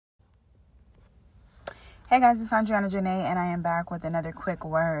Hey guys, it's Andriana Janae, and I am back with another quick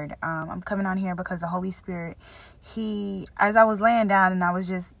word. I'm coming on here because the Holy Spirit, as I was laying down and I was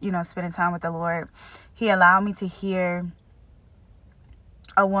just, spending time with the Lord, He allowed me to hear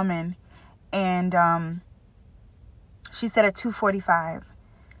a woman, and she said at 2:45,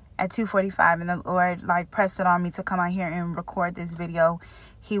 and the Lord pressed it on me to come out here and record this video.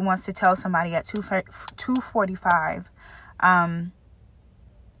 He wants to tell somebody at 2:45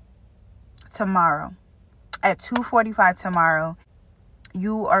 tomorrow. At 2:45 tomorrow,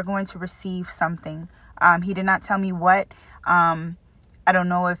 you are going to receive something. He did not tell me what. I don't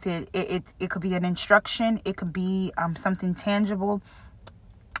know if it could be an instruction. It could be something tangible.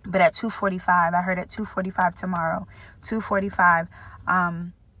 But at 2:45, I heard at 2:45 tomorrow, 2:45.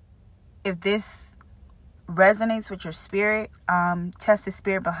 If this resonates with your spirit, test the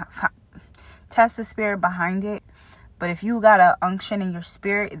spirit behind it. But if you got an unction in your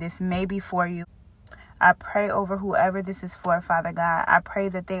spirit, this may be for you. I pray over whoever this is for, Father God. I pray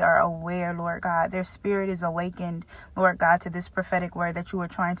that they are aware, Lord God. Their spirit is awakened, Lord God, to this prophetic word that you are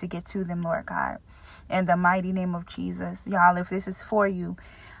trying to get to them, Lord God. In the mighty name of Jesus. Y'all, if this is for you,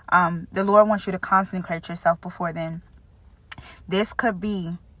 the Lord wants you to consecrate yourself before then. This could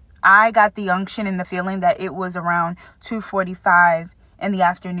be, I got the unction and the feeling that it was around 2:45 in the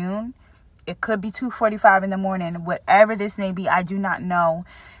afternoon. It could be 2:45 in the morning. Whatever this may be, I do not know.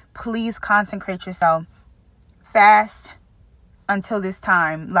 Please consecrate yourself. Fast until this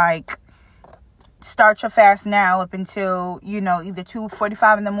time. Start your fast now up until, either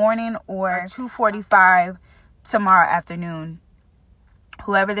 2:45 in the morning or 2:45 tomorrow afternoon.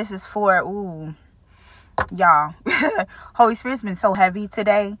 Whoever this is for, y'all. Holy Spirit's been so heavy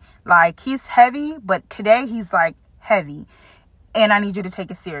today. He's heavy, but today he's heavy. And I need you to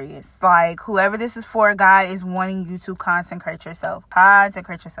take it serious. Whoever this is for, God is wanting you to consecrate yourself.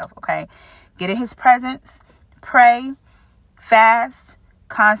 Consecrate yourself, okay? Get in His presence. Pray. Fast.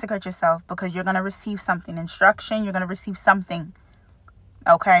 Consecrate yourself because you're going to receive something. Instruction. You're going to receive something.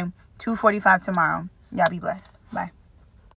 Okay? 2:45 tomorrow. Y'all be blessed. Bye.